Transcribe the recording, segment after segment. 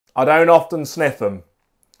I don't often sniff them.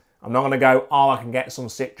 I'm not going to go, oh, I can get some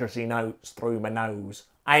citrusy notes through my nose.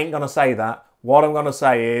 I ain't going to say that. What I'm going to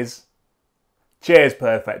say is, cheers,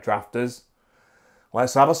 Perfect Drafters.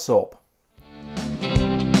 Let's have a sup.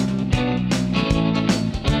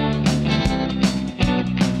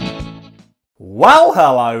 Well,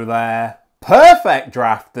 hello there, Perfect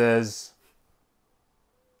Drafters.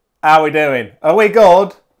 How we doing? Are we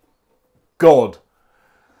good? Good.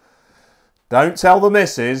 Don't tell the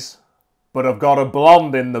missus, but I've got a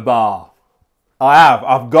blonde in the bar. I have.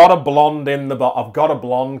 I've got a blonde in the bar. I've got a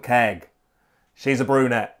blonde keg. She's a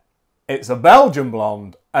brunette. It's a Belgian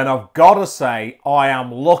blonde, and I've got to say I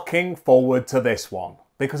am looking forward to this one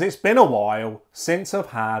because it's been a while since I've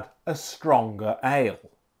had a stronger ale.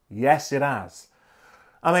 Yes, it has.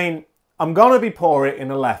 I mean, I'm going to be pouring it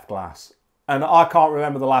in a Leffe glass, and I can't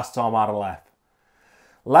remember the last time I had a Leffe.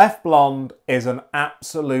 Leffe Blonde is an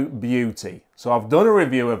absolute beauty. So I've done a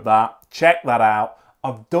review of that. Check that out.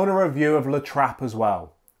 I've done a review of Trappe as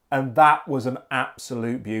well. And that was an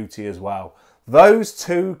absolute beauty as well. Those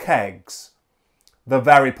two kegs, they're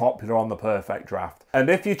very popular on the Perfect Draft. And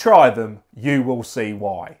if you try them, you will see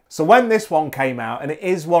why. So when this one came out, and it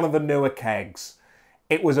is one of the newer kegs,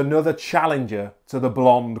 it was another challenger to the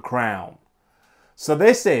Blonde Crown. So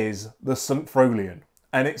this is the St Feuillien.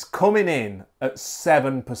 And it's coming in at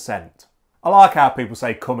 7%. I like how people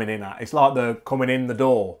say coming in at. It's like the coming in the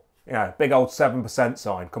door. You know, big old 7%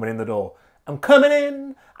 sign coming in the door. I'm coming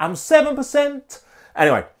in, I'm 7%.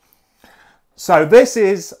 Anyway, so this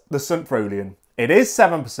is the St Feuillien. It is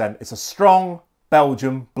 7%. It's a strong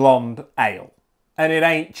Belgian blonde ale. And it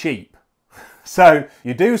ain't cheap. So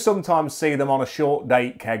you do sometimes see them on a short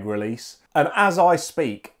date keg release. And as I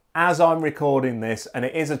speak, as I'm recording this, and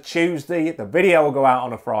it is a Tuesday, the video will go out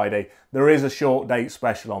on a Friday, there is a short date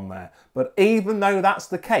special on there. But even though that's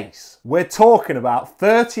the case, we're talking about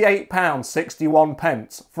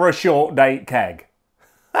 £38.61 for a short date keg.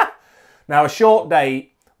 Now a short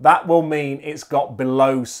date, that will mean it's got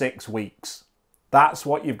below 6 weeks. That's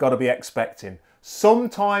what you've got to be expecting.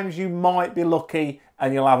 Sometimes you might be lucky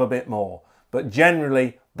and you'll have a bit more, but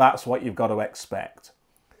generally that's what you've got to expect.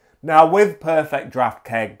 Now with Perfect Draft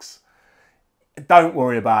kegs, don't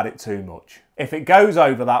worry about it too much. If it goes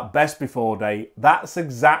over that best before date, that's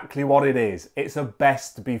exactly what it is. It's a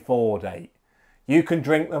best before date. You can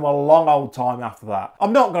drink them a long old time after that.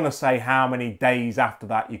 I'm not going to say how many days after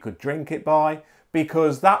that you could drink it by,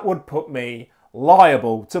 because that would put me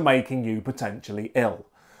liable to making you potentially ill.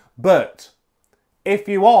 But if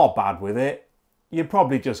you are bad with it, you're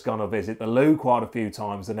probably just going to visit the loo quite a few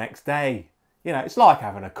times the next day. You know, it's like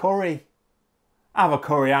having a curry. Have a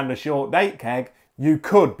curry and a short date keg. You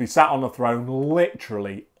could be sat on the throne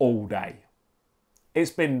literally all day.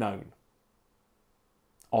 It's been known.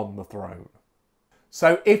 On the throne.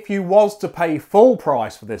 So if you was to pay full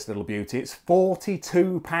price for this little beauty, it's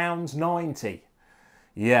 £42.90.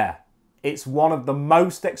 Yeah, it's one of the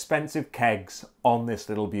most expensive kegs on this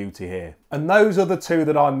little beauty here. And those are the two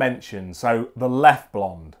that I mentioned. So the Leffe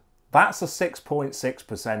Blonde. That's a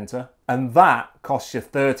 6.6%er, and that costs you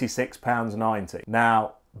 £36.90.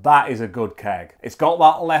 Now, that is a good keg. It's got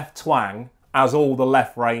that Leffe twang, as all the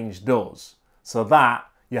Leffe range does. So that,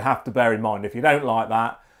 you have to bear in mind. If you don't like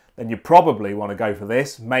that, then you probably want to go for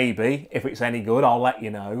this. Maybe, if it's any good, I'll let you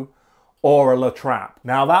know. Or a Trappe.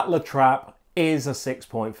 Now, that Trappe is a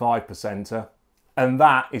 6.5%er, and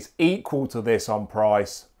that is equal to this on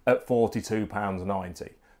price at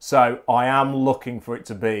 £42.90. So I am looking for it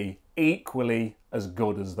to be equally as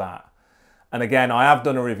good as that. And again, I have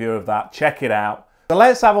done a review of that. Check it out. So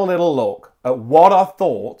let's have a little look at what I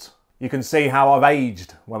thought. You can see how I've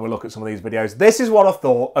aged when we look at some of these videos. This is what I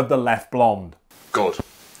thought of the Leffe Blonde. Good.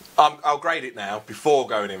 I'll grade it now before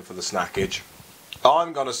going in for the snackage.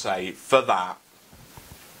 I'm going to say for that,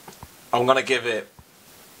 I'm going to give it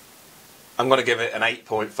an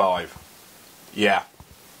 8.5. Yeah,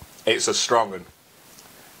 it's a strong one.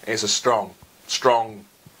 It's a strong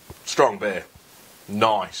beer.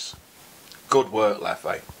 Nice. Good work,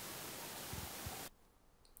 Leffe.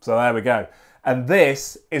 So there we go. And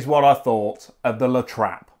this is what I thought of the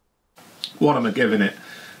Trappe. What am I giving it?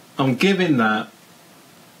 I'm giving that...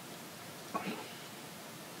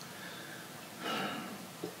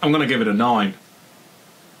 I'm going to give it a 9.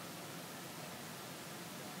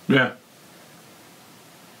 Yeah.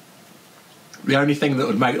 The only thing that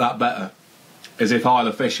would make that better is if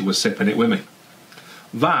Isla Fisher was sipping it with me.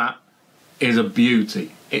 That is a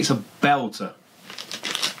beauty. It's a belter.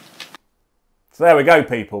 So there we go,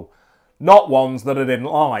 people. Not ones that I didn't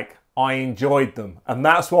like. I enjoyed them. And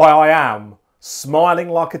that's why I am smiling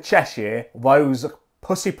like a Cheshire, those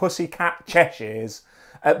pussy cat Cheshires,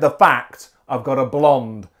 at the fact I've got a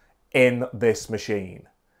blonde in this machine.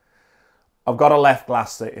 I've got a Leffe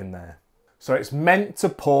glass sitting there. So it's meant to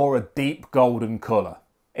pour a deep golden colour.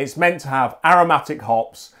 It's meant to have aromatic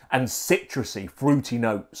hops and citrusy, fruity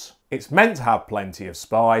notes. It's meant to have plenty of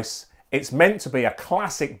spice. It's meant to be a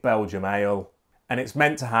classic Belgium ale. And it's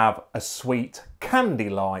meant to have a sweet,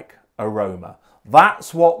 candy-like aroma.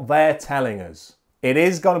 That's what they're telling us. It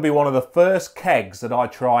is going to be one of the first kegs that I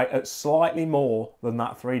try at slightly more than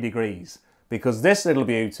that 3 degrees. Because this little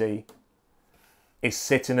beauty is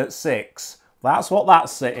sitting at 6. That's what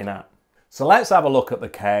that's sitting at. So let's have a look at the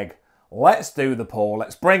keg. Let's do the pour.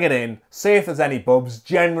 Let's bring it in. See if there's any bubs.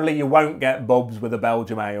 Generally, you won't get bubs with a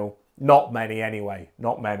Belgium ale. Not many anyway.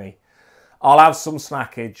 Not many. I'll have some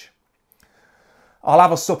snackage. I'll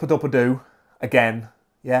have a supper-dupper-doo. Again.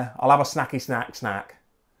 Yeah, I'll have a snacky snack.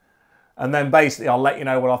 And then basically I'll let you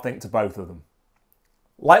know what I think to both of them.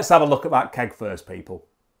 Let's have a look at that keg first, people.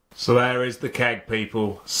 So there is the keg,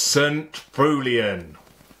 people. St Feuillien.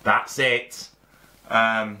 That's it.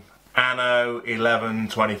 Anno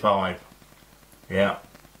 1125. Yeah.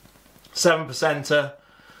 7%er,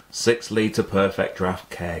 6 litre PerfectDraft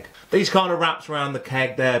keg. These kind of wraps around the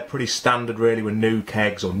keg, they're pretty standard really with new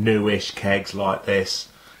kegs or newish kegs like this.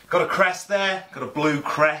 Got a crest there, got a blue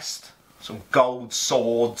crest, some gold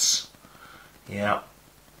swords. Yeah.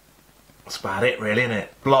 That's about it really, isn't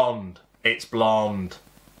it? Blonde. It's blonde.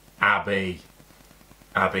 Abbey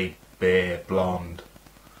beer, blonde.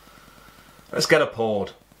 Let's get it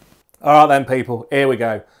poured. Alright then people, here we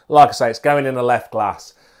go. Like I say, it's going in a Leffe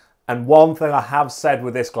glass. And one thing I have said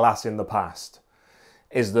with this glass in the past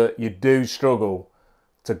is that you do struggle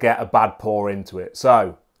to get a bad pour into it.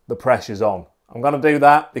 So, the pressure's on. I'm going to do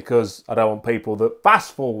that because I don't want people that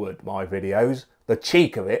fast forward my videos, the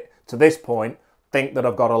cheek of it, to this point, think that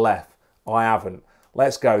I've got a Leffe. I haven't.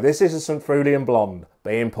 Let's go. This is a St Feuillien blonde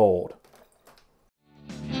being poured.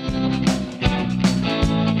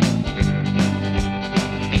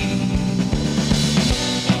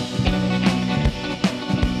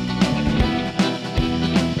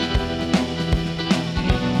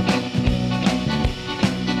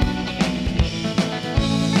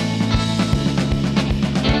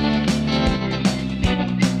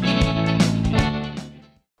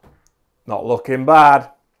 Not looking bad.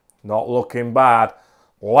 Not looking bad.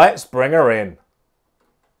 Let's bring her in.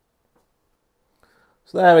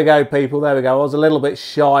 So there we go, people. There we go. I was a little bit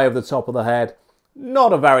shy of the top of the head.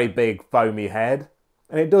 Not a very big foamy head.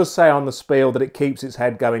 And it does say on the spiel that it keeps its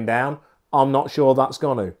head going down. I'm not sure that's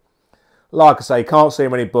going to. Like I say, can't see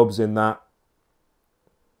many bubs in that.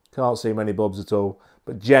 Can't see many bubs at all.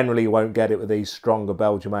 But generally you won't get it with these stronger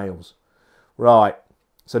Belgium ales. Right.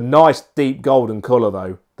 It's a nice deep golden colour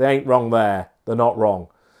though. They ain't wrong there. They're not wrong.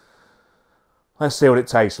 Let's see what it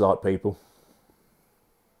tastes like, people.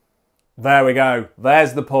 There we go.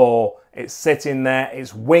 There's the pour. It's sitting there.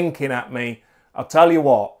 It's winking at me. I'll tell you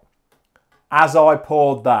what. As I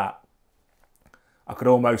poured that, I could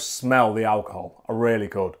almost smell the alcohol. I really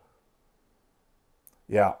could.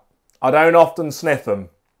 Yeah. I don't often sniff them.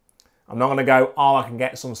 I'm not going to go, oh, I can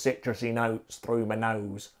get some citrusy notes through my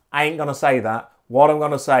nose. I ain't going to say that. What I'm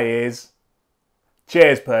going to say is,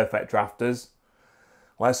 cheers, Perfect Drafters.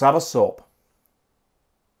 Let's have a sup.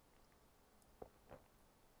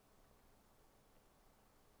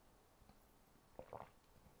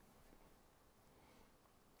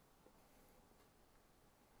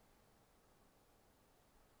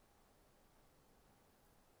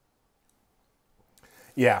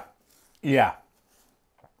 Yeah.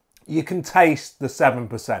 You can taste the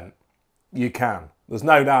 7%. You can. There's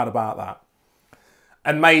no doubt about that.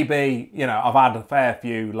 And maybe, you know, I've had a fair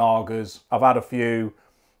few lagers. I've had a few,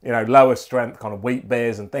 you know, lower strength kind of wheat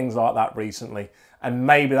beers and things like that recently. And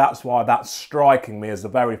maybe that's why that's striking me as the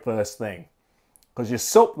very first thing. Because you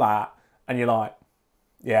sup that and you're like,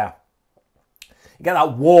 yeah. You get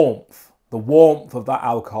that warmth, the warmth of that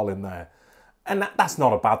alcohol in there. And that's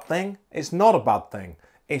not a bad thing. It's not a bad thing.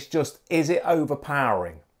 It's just, is it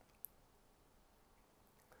overpowering?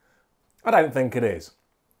 I don't think it is.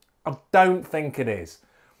 I don't think it is.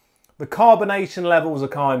 The carbonation levels are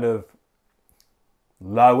kind of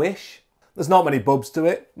lowish. There's not many bubs to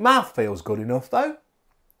it. Mouth feels good enough though.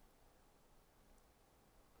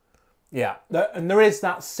 Yeah, and there is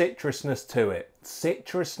that citrusness to it.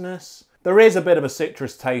 Citrusness. There is a bit of a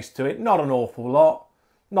citrus taste to it. Not an awful lot.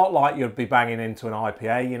 Not like you'd be banging into an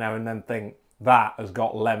IPA, you know, and then think that has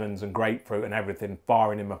got lemons and grapefruit and everything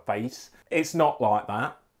firing in my face. It's not like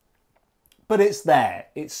that. But it's there.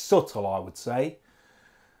 It's subtle, I would say.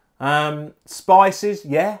 Spices,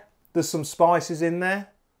 yeah. There's some spices in there.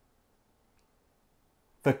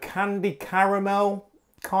 The candy caramel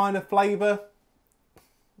kind of flavour.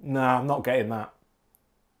 No, I'm not getting that.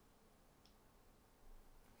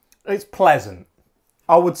 It's pleasant.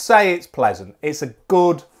 I would say it's pleasant. It's a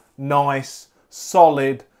good, nice,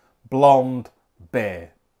 solid, blonde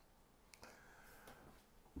beer.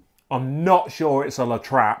 I'm not sure it's a La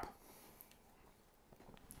Trappe.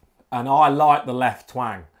 And I like the Leffe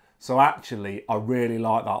twang. So actually, I really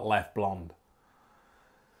like that Leffe blonde.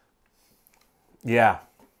 Yeah.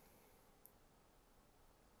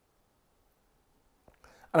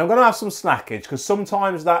 And I'm going to have some snackage because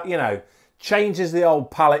sometimes that, you know, changes the old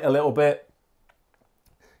palate a little bit.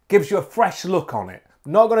 Gives you a fresh look on it.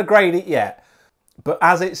 Not going to grade it yet. But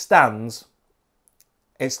as it stands,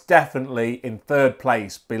 it's definitely in third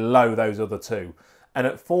place below those other two. And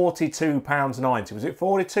at £42.90. Was it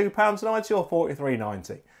 £42.90 or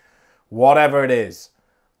 £43.90? Whatever it is.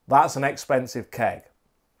 That's an expensive keg.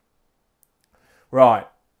 Right.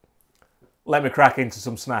 Let me crack into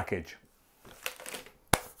some snackage.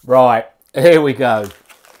 Right. Here we go.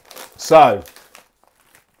 So,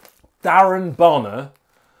 Darren Bonner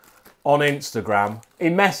on Instagram, he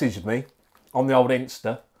messaged me on the old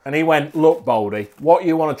Insta and he went, look Baldy, what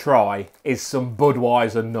you want to try is some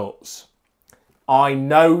Budweiser nuts. I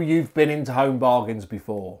know you've been into Home Bargains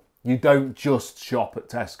before. You don't just shop at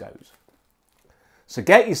Tesco's. So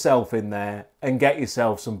get yourself in there and get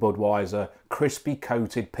yourself some Budweiser crispy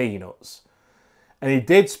coated peanuts. And he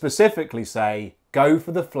did specifically say, go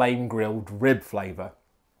for the flame grilled rib flavour,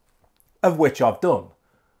 of which I've done.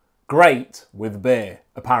 Great with beer,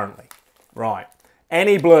 apparently. Right,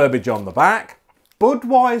 any blurbage on the back.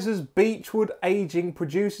 Budweiser's Beechwood aging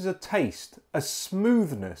produces a taste, a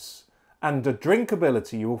smoothness and a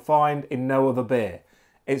drinkability you will find in no other beer.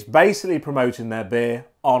 It's basically promoting their beer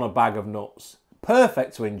on a bag of nuts.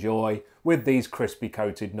 Perfect to enjoy with these crispy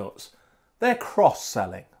coated nuts. They're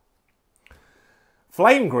cross-selling.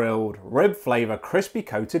 Flame grilled, rib flavour, crispy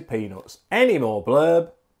coated peanuts. Any more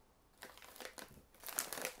blurb?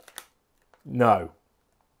 No.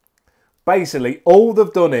 Basically, all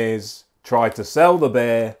they've done is try to sell the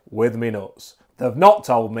beer with me nuts. They've not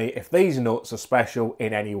told me if these nuts are special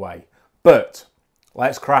in any way. But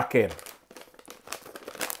let's crack in.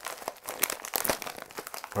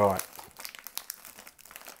 Right.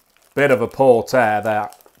 Bit of a poor tear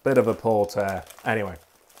there. Bit of a poor tear. Anyway.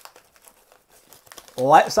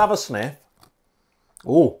 Let's have a sniff.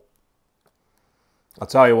 Ooh. I'll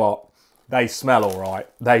tell you what. They smell all right.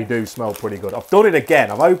 They do smell pretty good. I've done it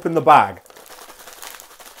again. I've opened the bag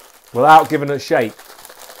without giving it a shake.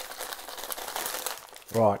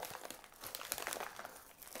 Right.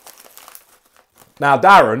 Now,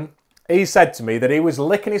 Darren, he said to me that he was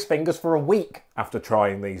licking his fingers for a week after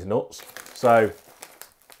trying these nuts. So,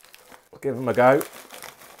 I'll give them a go.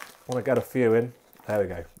 Want to get a few in. There we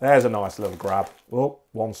go. There's a nice little grab. Oh,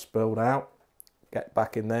 one spilled out. Get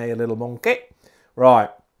back in there, you little monkey. Right.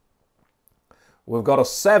 We've got a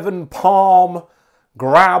 7 palm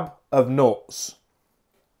grab of nuts.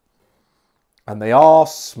 And they are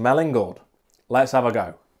smelling good. Let's have a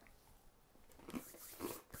go.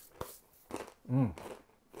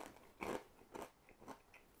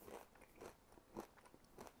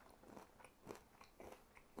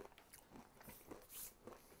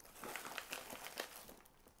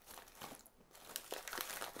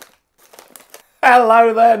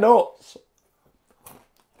 Hello there, nuts.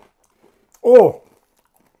 Oh.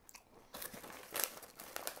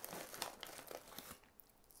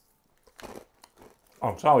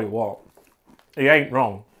 I'll tell you what, he ain't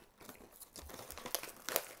wrong.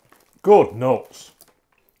 Good nuts.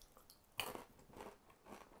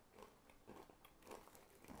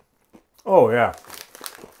 Oh yeah.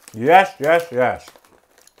 Yes, yes, yes.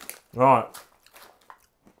 Right.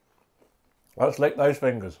 Let's lick those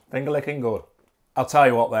fingers. Finger licking good. I'll tell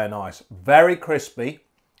you what, they're nice. Very crispy.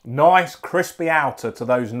 Nice crispy outer to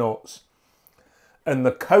those nuts. And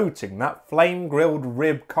the coating, that flame grilled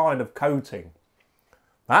rib kind of coating.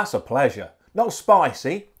 That's a pleasure. Not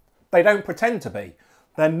spicy. They don't pretend to be.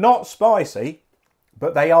 They're not spicy,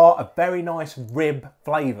 but they are a very nice rib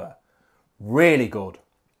flavour. Really good.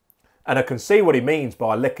 And I can see what he means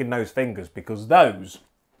by licking those fingers, because those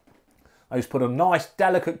put a nice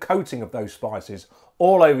delicate coating of those spices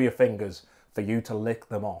all over your fingers for you to lick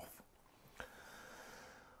them off.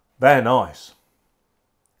 They're nice.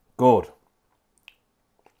 Good.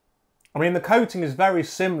 I mean, the coating is very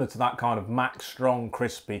similar to that kind of Max Strong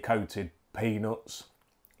crispy coated peanuts.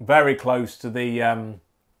 Very close to the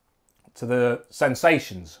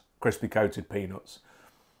Sensations crispy coated peanuts.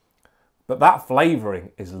 But that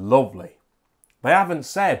flavouring is lovely. They haven't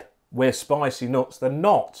said we're spicy nuts. They're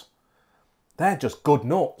not. They're just good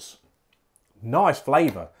nuts. Nice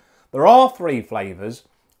flavour. There are 3 flavours.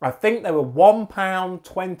 I think they were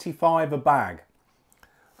 £1.25 a bag.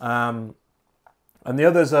 And the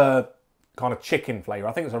others are kind of chicken flavour.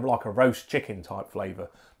 I think it's like a roast chicken type flavour.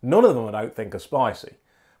 None of them I don't think are spicy,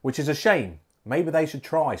 which is a shame. Maybe they should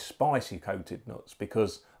try spicy coated nuts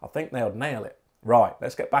because I think they would nail it. Right,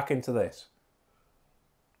 let's get back into this.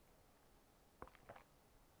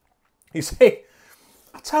 You see,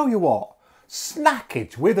 I tell you what,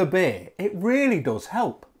 snackage with a beer, it really does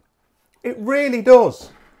help. It really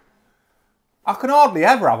does. I can hardly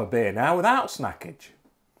ever have a beer now without snackage,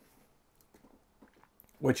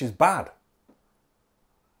 which is bad.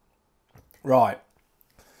 Right,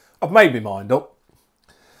 I've made my mind up.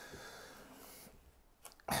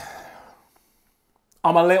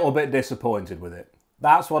 I'm a little bit disappointed with it.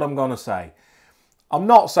 That's what I'm going to say. I'm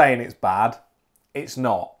not saying it's bad. It's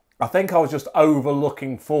not. I think I was just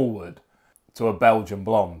overlooking forward to a Belgian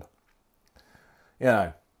blonde. You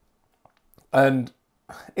know. And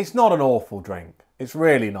it's not an awful drink. It's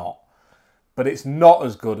really not. But it's not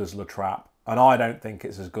as good as La Trappe. And I don't think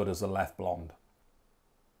it's as good as the Leffe blonde.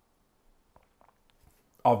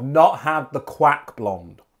 I've not had the Quack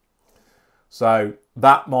blonde. So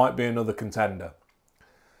that might be another contender.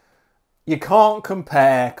 You can't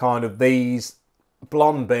compare kind of these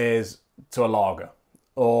blonde beers to a lager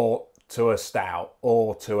or to a stout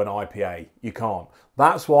or to an IPA. You can't.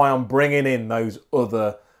 That's why I'm bringing in those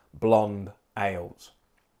other blonde ales.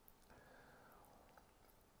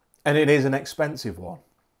 And it is an expensive one.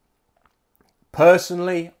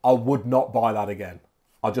 Personally, I would not buy that again.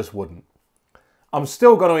 I just wouldn't. I'm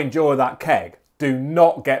still going to enjoy that keg. Do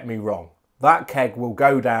not get me wrong. That keg will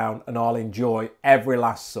go down and I'll enjoy every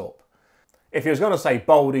last sup. If you was going to say,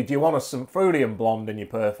 Baldy, do you want a St Feuillien blonde in your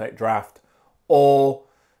perfect draft? Or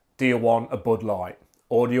do you want a Bud Light?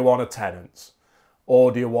 Or do you want a Tennent's?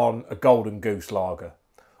 Or do you want a Golden Goose lager?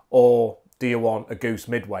 Or do you want a Goose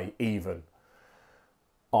Midway even?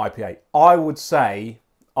 IPA. I would say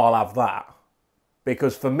I'll have that.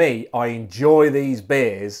 Because for me, I enjoy these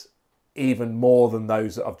beers even more than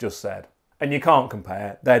those that I've just said. And you can't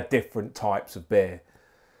compare. They're different types of beer.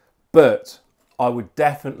 But I would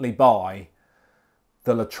definitely buy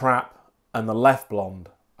the La Trappe and the Leffe blonde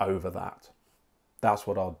over that. That's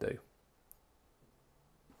what I'd do.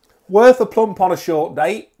 Worth a plump on a short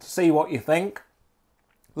date to see what you think.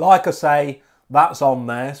 Like I say, that's on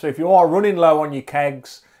there. So if you are running low on your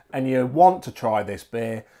kegs and you want to try this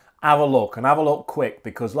beer, have a look and have a look quick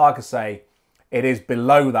because like I say, it is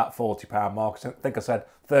below that £40 mark. I think I said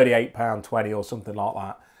 £38.20 or something like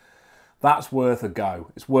that. That's worth a go.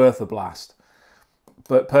 It's worth a blast.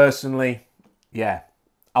 But personally, yeah,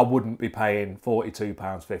 I wouldn't be paying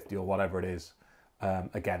 £42.50 or whatever it is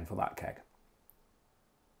again for that keg.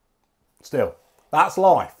 Still, that's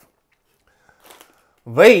life.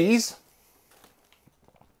 These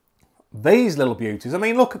little beauties, I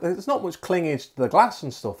mean, look, there's not much clingage to the glass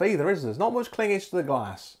and stuff either, is there? There's not much clingage to the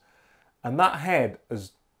glass. And that head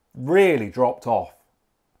has really dropped off.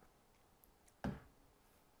 And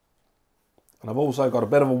I've also got a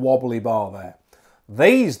bit of a wobbly bar there.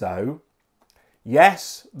 These, though,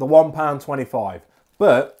 yes, the £1.25,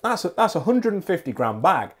 but that's a 150 gram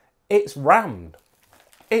bag. It's rammed.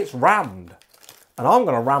 It's rammed. And I'm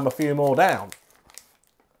going to ram a few more down.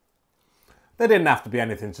 They didn't have to be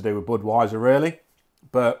anything to do with Budweiser, really.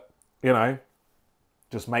 But, you know,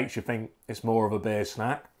 just makes you think it's more of a beer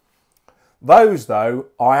snack. Those, though,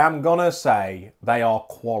 I am going to say they are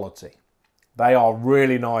quality. They are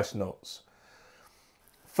really nice nuts.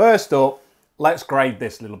 First up, let's grade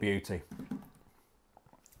this little beauty.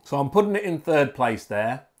 So I'm putting it in third place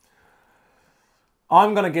there.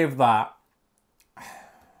 I'm going to give that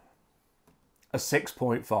a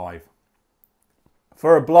 6.5.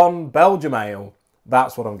 For a blonde Belgium ale,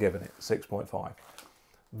 that's what I'm giving it, 6.5.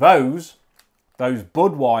 Those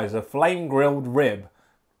Budweiser flame grilled rib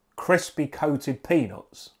crispy coated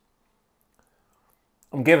peanuts,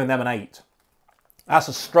 I'm giving them an 8. That's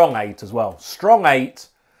a strong 8 as well. Strong 8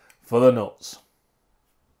 for the nuts.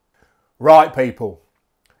 Right, people.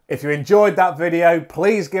 If you enjoyed that video,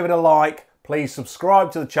 please give it a like. Please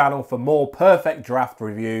subscribe to the channel for more Perfect Draft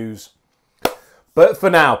reviews. But for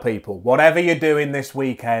now, people, whatever you're doing this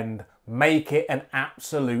weekend, make it an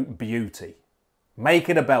absolute beauty. Make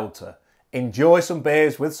it a belter. Enjoy some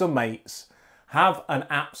beers with some mates. Have an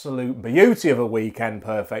absolute beauty of a weekend,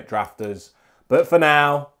 Perfect Drafters. But for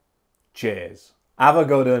now, cheers. Have a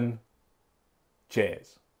good one.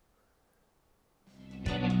 Cheers.